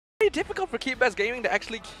difficult for Keep Best Gaming to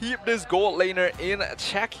actually keep this gold laner in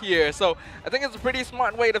check here. So I think it's a pretty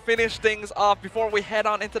smart way to finish things off before we head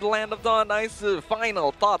on into the Land of Dawn. Nice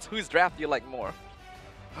final thoughts. Whose draft do you like more?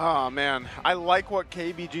 Oh man, I like what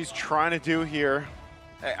KBG's trying to do here.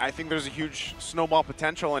 I think there's a huge snowball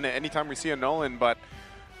potential in it anytime we see a Nolan, but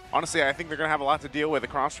honestly, I think they're going to have a lot to deal with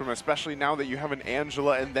across from him, especially now that you have an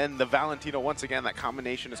Angela and then the Valentino. Once again, that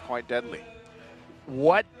combination is quite deadly.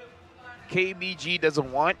 What KBG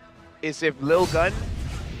doesn't want is if Lilgun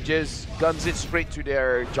just guns it straight to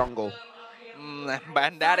their jungle.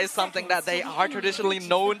 And that is something that they are traditionally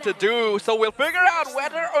known to do. So we'll figure out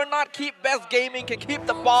whether or not Keep Best Gaming can keep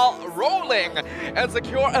the ball rolling and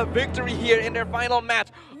secure a victory here in their final match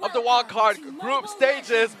of the Wildcard group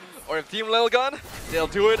stages. Or if Team Lilgun, they'll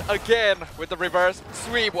do it again with the reverse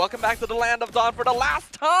sweep. Welcome back to the Land of Dawn for the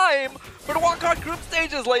last time for the Wildcard group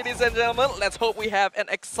stages, ladies and gentlemen. Let's hope we have an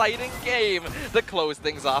exciting game to close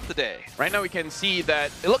things off today. Right now we can see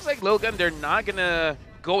that it looks like Lilgun, they're not going to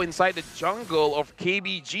go inside the jungle of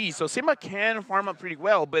KBG. So Simba can farm up pretty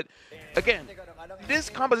well. But again,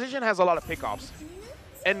 this composition has a lot of pickoffs.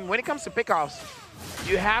 And when it comes to pickoffs,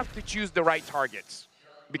 you have to choose the right targets.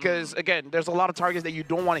 Because, again, there's a lot of targets that you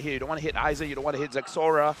don't want to hit. You don't want to hit Aizen, you don't want to hit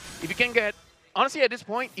Zexora. If you can get, honestly, at this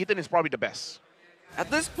point, Ethan is probably the best. At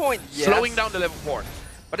this point, yes. Slowing down the level 4.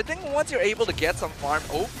 But I think once you're able to get some farm,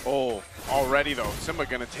 Already though, Simba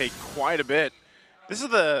going to take quite a bit. This is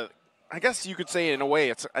the, I guess you could say in a way,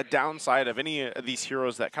 it's a downside of any of these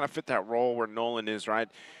heroes that kind of fit that role where Nolan is, right?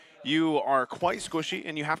 You are quite squishy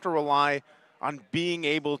and you have to rely on being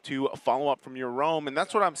able to follow up from your roam. And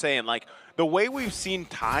that's what I'm saying. Like, the way we've seen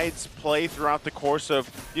Tides play throughout the course of,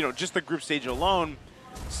 you know, just the group stage alone,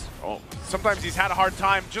 sometimes he's had a hard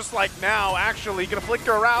time, just like now, actually. Gonna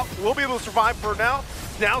flicker her out. We'll be able to survive for now.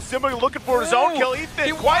 Now Simba looking for his own kill.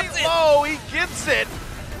 Ethan quite low. He gets it.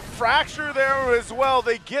 Fracture there as well.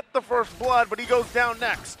 They get the first blood, but he goes down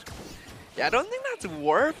next. Yeah, I don't think that's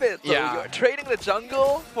worth it, though. Yeah. You're trading the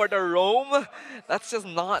jungle for the roam, that's just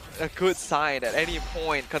not a good sign at any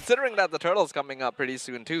point, considering that the turtle's coming up pretty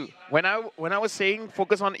soon, too. When I was saying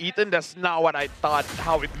focus on Ethan, that's not what I thought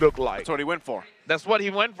how it looked like. That's what he went for. That's what he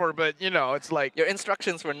went for, but, you know, it's like... Your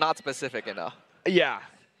instructions were not specific enough. Yeah.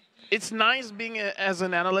 It's nice being as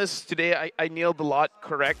an analyst. Today, I nailed a lot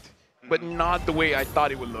correct, but not the way I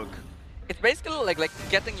thought it would look. It's basically like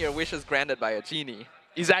getting your wishes granted by a genie.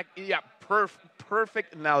 Exactly. Yeah.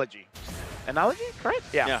 Perfect analogy. Analogy, correct?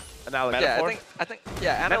 Yeah. Analogy. Metaphor? Yeah, I think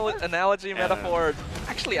Metaphor? analogy, metaphor.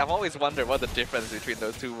 Actually, I've always wondered what the difference between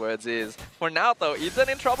those two words is. For now, though, Ethan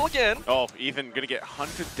in trouble again. Oh, Ethan gonna get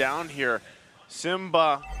hunted down here.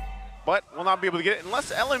 Simba, but will not be able to get it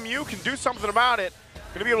unless LMU can do something about it.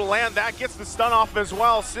 Gonna be able to land that, gets the stun off as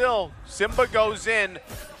well. Still, Simba goes in.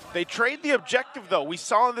 They trade the objective, though. We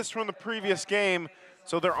saw this from the previous game.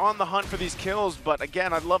 So they're on the hunt for these kills, but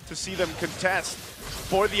again, I'd love to see them contest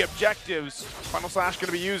for the objectives. Final Slash going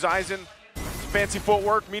to be used. Aizen, fancy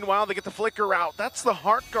footwork. Meanwhile, they get the flicker out. That's the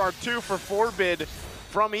heart guard, too, for Forbid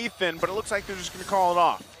from Ethan, but it looks like they're just going to call it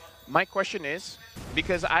off. My question is,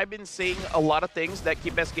 because I've been saying a lot of things that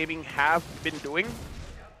Keep Best Gaming have been doing,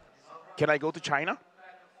 can I go to China?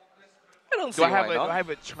 I don't see why not. Do I have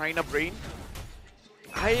a China brain?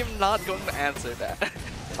 I am not going to answer that.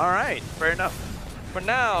 All right, fair enough. For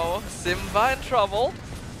now, Simba in trouble.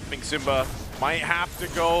 I think Simba might have to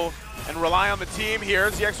go and rely on the team here.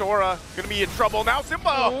 Zexora going to be in trouble. Now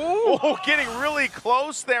Simba, getting really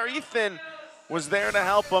close there. Ethan was there to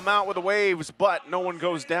help him out with the waves, but no one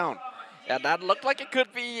goes down. Yeah, that looked like it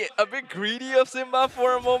could be a bit greedy of Simba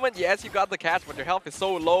for a moment. Yes, you got the catch, but your health is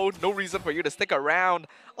so low. No reason for you to stick around.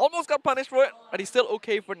 Almost got punished for it, but he's still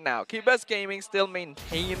okay for now. Keep Best Gaming still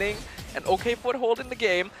maintaining an okay foothold in the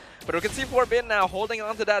game. But we can see Forbid now holding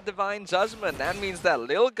on to that Divine Judgment. That means that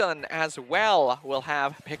Lilgun as well will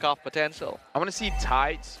have pick-off potential. I want to see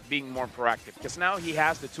Tides being more proactive, because now he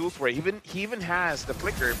has the tools for it. He even has the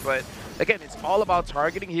flicker, but again, it's all about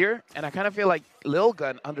targeting here, and I kind of feel like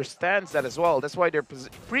Lilgun understands that as well. That's why they're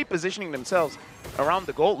pre-positioning themselves around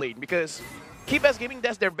the gold lane, because Keep Best Gaming,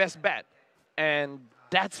 that's their best bet. And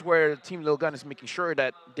that's where Team Lilgun is making sure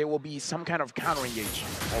that there will be some kind of counter-engage.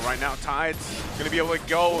 Well, right now, Tide's going to be able to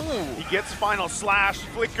go. He gets Final Slash,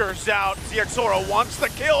 flickers out. Zexora wants the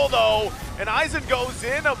kill, though. And Aizen goes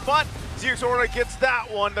in, but Zexora gets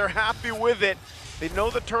that one. They're happy with it. They know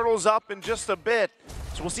the turtle's up in just a bit.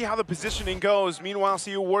 So we'll see how the positioning goes. Meanwhile,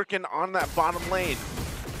 see you working on that bottom lane.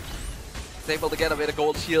 He's able to get a bit of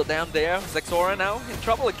gold shield down there. Zexora now in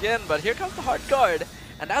trouble again, but here comes the hard guard.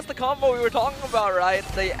 And that's the combo we were talking about, right?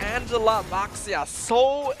 The Angela Maxia,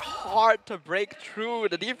 so hard to break through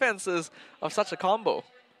the defenses of such a combo.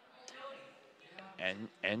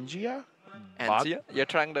 Angia? Angia? You're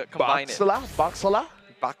trying to combine Boxala?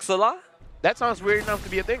 Baxala? That sounds weird enough to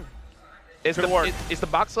be a thing. It's it's the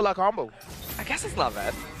Boxala combo. I guess it's not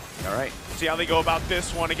bad. All right. See how they go about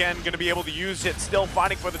this one. Again, going to be able to use it. Still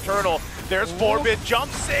fighting for the turtle. There's Forbid,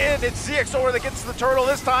 jumps in. It's ZXOR that gets the turtle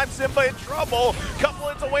this time. Simba in trouble. Couple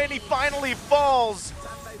hits away, and he finally falls.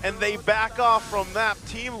 And they back off from that.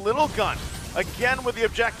 Team Lilgun, again with the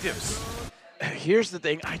objectives. Here's the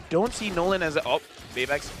thing. I don't see Nolan as a... Oh,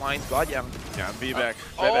 Baybex finds Godyang. Yeah, Baybex.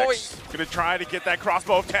 Going to try to get that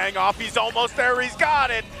crossbow tang off. He's almost there. He's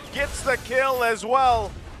got it. Gets the kill as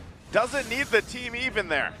well. Doesn't need the team even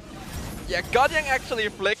there. Yeah, Godyang actually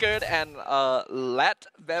flickered and let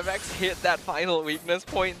Baybex hit that final weakness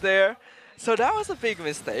point there. So that was a big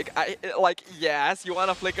mistake. Yes, you want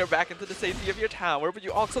to flicker back into the safety of your tower, but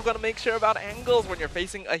you also got to make sure about angles when you're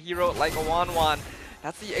facing a hero like a Wan.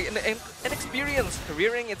 That's the inexperience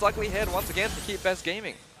rearing its ugly head once again to keep Best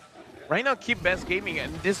Gaming. Right now, keep Best Gaming,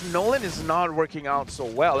 and this Nolan is not working out so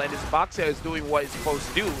well, and his Boxer is doing what it's supposed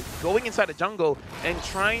to do, going inside the jungle and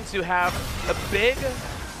trying to have a big...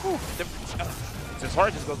 his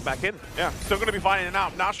heart just goes back in. Yeah, still going to be fighting it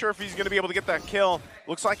out. Not sure if he's going to be able to get that kill.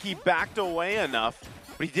 Looks like he backed away enough,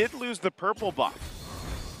 but he did lose the purple buff.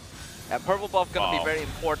 That purple buff going to be very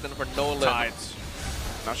important for Nolan. Tides.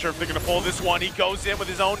 Not sure if they're going to pull this one. He goes in with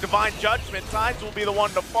his own Divine Judgment. Tides will be the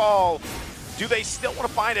one to fall. Do they still want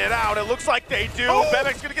to find it out? It looks like they do.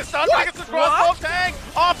 Baybex going to get stunned. Gets the crossbow tag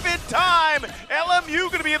off in time. LMU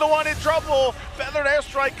going to be the one in trouble. Feathered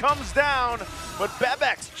Airstrike comes down, but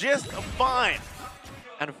Baybex just fine.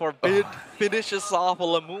 And Forbid finishes off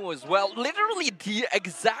LMU as well. Literally the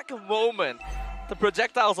exact moment the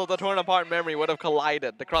projectiles of the torn apart memory would have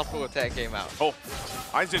collided. The crossbow attack came out. Oh,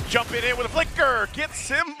 Isaac jumping in with a flicker. Gets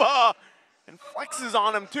Simba and flexes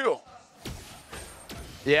on him too.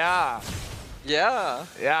 Yeah. Yeah.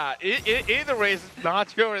 Yeah. Either way, it's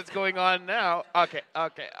not sure what's going on now. Okay.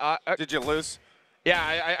 Did you lose?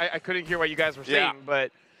 Yeah, I couldn't hear what you guys were saying,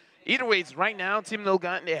 but either way, it's right now, Team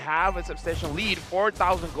Lilgun, they have a substantial lead,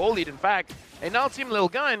 4,000 goal lead, in fact. And now Team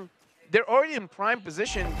Lilgun, they're already in prime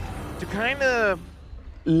position to kind of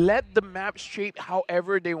let the map shape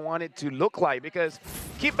however they want it to look like. Because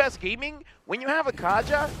keep Best Gaming, when you have a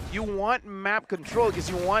Kaja, you want map control because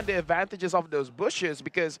you want the advantages of those bushes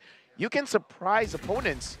because you can surprise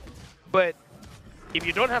opponents. But if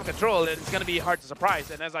you don't have control, then it's going to be hard to surprise.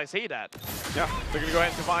 And as I say that. Yeah, they're going to go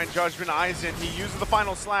ahead and Divine Judgment Aizen. He uses the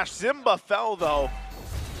final slash. Simba fell, though.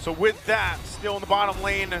 So with that, still in the bottom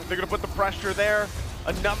lane, they're going to put the pressure there.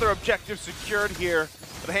 Another objective secured here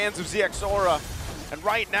at the hands of ZXORA. And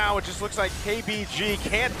right now, it just looks like KBG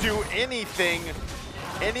can't do anything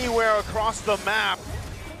anywhere across the map.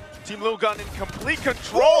 Team Lilgun in complete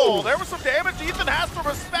control. Ooh. There was some damage. Ethan has to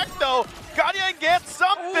respect, though. Godyang gets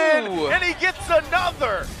something, and he gets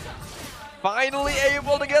another. Finally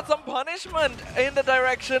able to get some punishment in the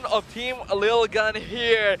direction of Team Lilgun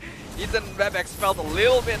here. Ethan Baybex felt a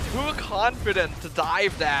little bit too confident to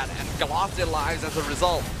dive that and lost their lives as a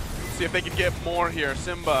result. See if they can get more here.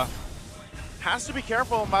 Simba has to be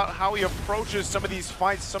careful about how he approaches some of these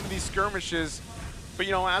fights, some of these skirmishes. But,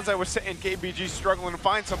 you know, as I was saying, KBG struggling to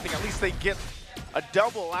find something. At least they get a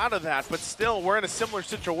double out of that. But still, we're in a similar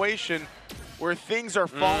situation where things are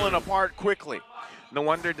falling apart quickly. No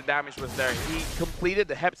wonder the damage was there. He completed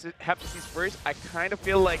the Heptasis first. I kind of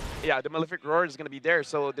feel like, yeah, the Malefic Roar is going to be there.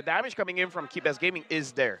 So the damage coming in from Keep Best Gaming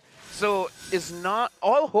is there. So it's not,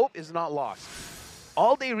 all hope is not lost.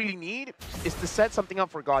 All they really need is to set something up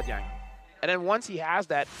for Godyang. And then once he has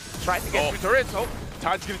that, try to get through turrets. Oh,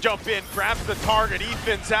 Tide's going to jump in, grabs the target.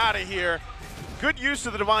 Ethan's out of here. Good use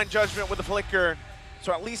of the Divine Judgment with the flicker.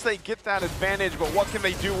 So at least they get that advantage, but what can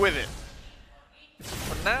they do with it?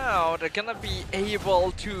 For now, they're gonna be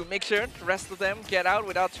able to make sure the rest of them get out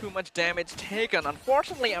without too much damage taken.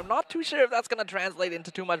 Unfortunately, I'm not too sure if that's gonna translate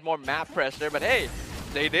into too much more map pressure, but hey,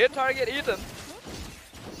 they did target Ethan.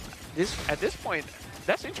 At this point,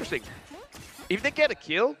 that's interesting. If they get a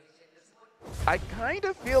kill, I kind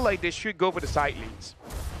of feel like they should go for the side lanes.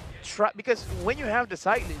 Because when you have the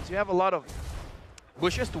side lanes, you have a lot of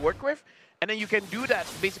bushes to work with, and then you can do that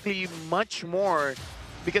basically much more.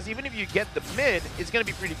 Because even if you get the mid, it's going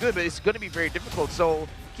to be pretty good, but it's going to be very difficult. So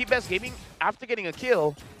Keep Best Gaming, after getting a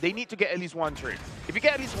kill, they need to get at least one turret. If you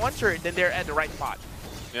get at least one turret, then they're at the right spot.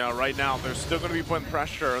 Yeah, right now, they're still going to be putting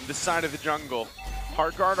pressure on this side of the jungle.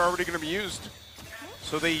 Heart Guard already going to be used.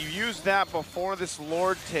 So they used that before this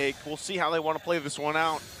Lord take. We'll see how they want to play this one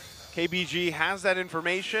out. KBG has that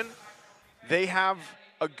information. They have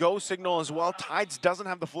a go signal as well. Tides doesn't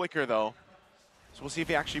have the flicker, though. So we'll see if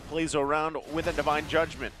he actually plays around with a Divine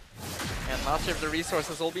Judgment. And not sure if the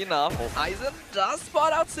resources will be enough. Aizen does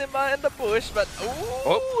spot out Simba in the bush, but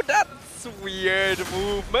ooh, that's weird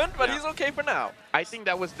movement, but he's okay for now. I think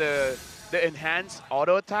that was the enhanced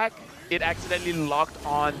auto attack. It accidentally locked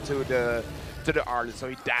on to the Arlen, so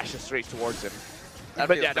he dashes straight towards him. That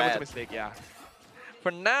But feels yeah, that was a bad. mistake, yeah.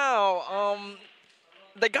 For now,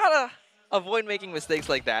 they gotta avoid making mistakes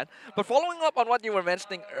like that. But following up on what you were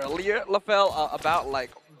mentioning earlier, Lafel, about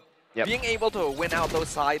like being able to win out those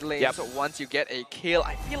side lanes once you get a kill,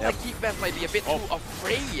 I feel like Keepbest might be a bit too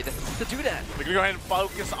afraid to do that. They're gonna go ahead and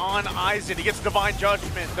focus on Aizen. He gets Divine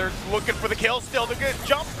Judgment. They're looking for the kill still. They're gonna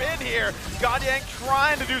jump in here. Godyang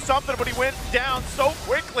trying to do something, but he went down so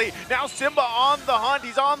quickly. Now Simba on the hunt.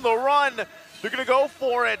 He's on the run. They're gonna go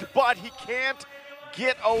for it, but he can't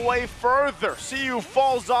get away further. CU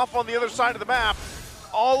falls off on the other side of the map.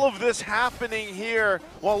 All of this happening here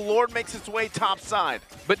while Lord makes its way top side.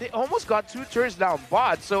 But they almost got 2 turns down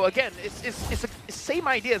bot. So again, it's the same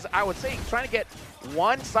idea as I was saying, trying to get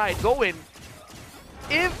one side going.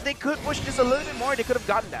 If they could push just a little bit more, they could have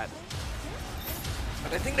gotten that.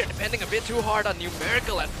 But I think they're depending a bit too hard on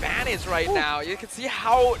numerical advantage right now. You can see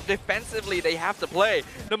how defensively they have to play.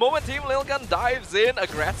 The moment Team Lilgun dives in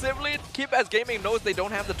aggressively, Keepbest Gaming knows they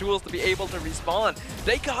don't have the tools to be able to respond.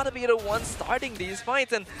 They gotta be the ones starting these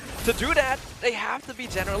fights, and to do that, they have to be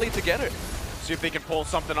generally together. See if they can pull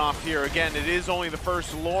something off here. Again, it is only the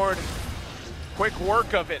first Lord. Quick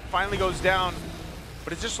work of it, finally goes down.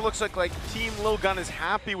 But it just looks like Team Lilgun is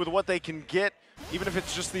happy with what they can get, even if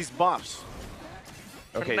it's just these buffs.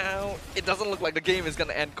 For now, it doesn't look like the game is going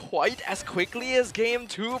to end quite as quickly as Game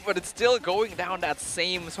 2, but it's still going down that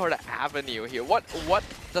same sort of avenue here. What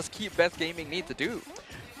does Keepbest Gaming need to do?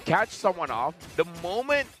 Catch someone off. The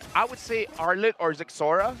moment, I would say Arlet or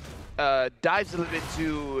Zexora dives a little bit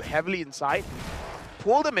too heavily inside,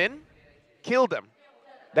 pull them in, kill them.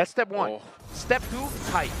 That's step 1. Step 2,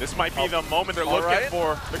 kite. This might be the moment they're looking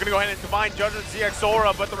for. They're going to go ahead and Divine Judgment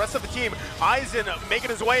ZXora, but the rest of the team, Aizen making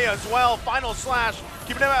his way as well. Final slash,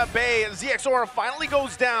 keeping him at bay. ZXora finally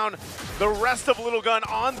goes down. The rest of Lilgun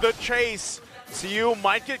on the chase. CU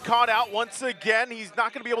might get caught out once again. He's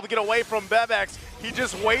not going to be able to get away from Bebex. He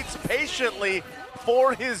just waits patiently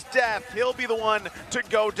for his death. He'll be the one to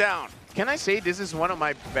go down. Can I say this is one of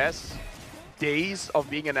my best days of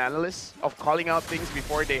being an analyst, of calling out things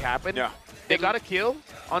before they happen? Yeah. They got a kill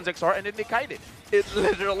on Zexora and then they kited. It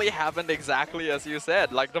literally happened exactly as you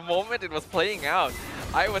said. Like, the moment it was playing out,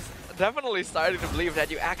 I was definitely starting to believe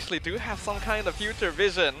that you actually do have some kind of future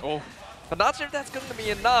vision. But not sure if that's going to be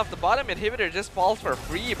enough. The bottom inhibitor just falls for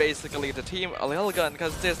free, basically, to Team Lilgun,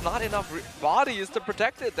 because there's not enough bodies to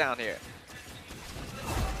protect it down here.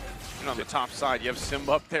 And on the top side, you have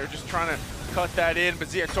Simba up there just trying to cut that in, but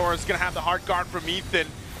ZXora is going to have the hard guard from Ethan.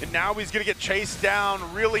 And now he's going to get chased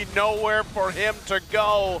down, really nowhere for him to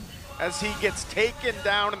go as he gets taken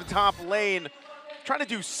down in the top lane. Trying to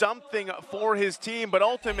do something for his team, but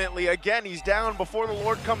ultimately, again, he's down before the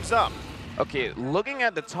Lord comes up. Okay, looking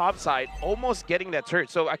at the top side, almost getting that turret.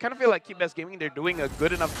 So I kind of feel like Keepbest Gaming, they're doing a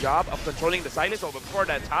good enough job of controlling the silence. But before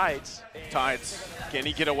that, Tides. Tides, can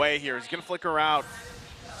he get away here? He's going to flicker out.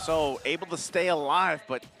 So able to stay alive,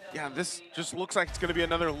 but yeah, this just looks like it's going to be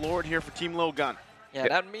another Lord here for Team Lilgun. Yeah,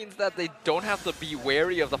 that means that they don't have to be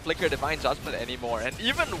wary of the Flicker Divine Judgment anymore. And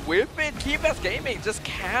even with it, Keepbest Gaming just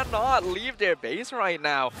cannot leave their base right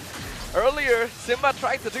now. Earlier, Simba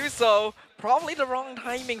tried to do so. Probably the wrong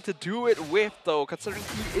timing to do it with, though, considering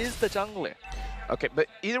he is the jungler. Okay, but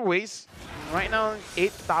either ways, right now,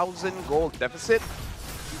 8,000 gold deficit.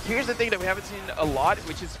 Here's the thing that we haven't seen a lot,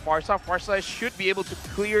 which is Farsa. Farsa should be able to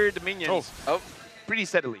clear the minions pretty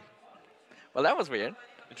steadily. Well, that was weird.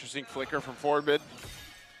 Interesting flicker from forward mid.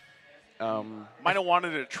 Might have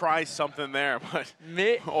wanted to try something there, but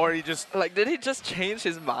or he just did he just change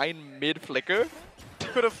his mind mid-flicker?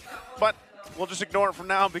 Could have, but we'll just ignore it for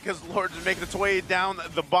now because Lord is making its way down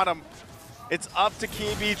the bottom. It's up to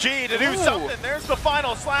KBG to do something. There's the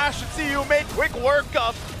final slash, and CU made quick work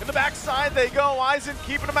of. In the backside they go. Aizen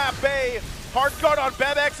keeping him at bay. Hard guard on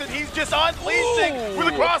Bebex, and he's just unleashing with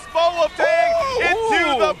a crossbow of Tang.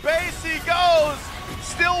 Into the base he goes.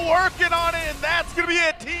 Still working on it, and that's going to be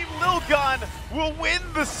it. Team Lilgun will win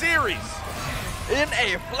the series. In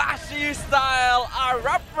a flashy style, our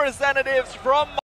representatives from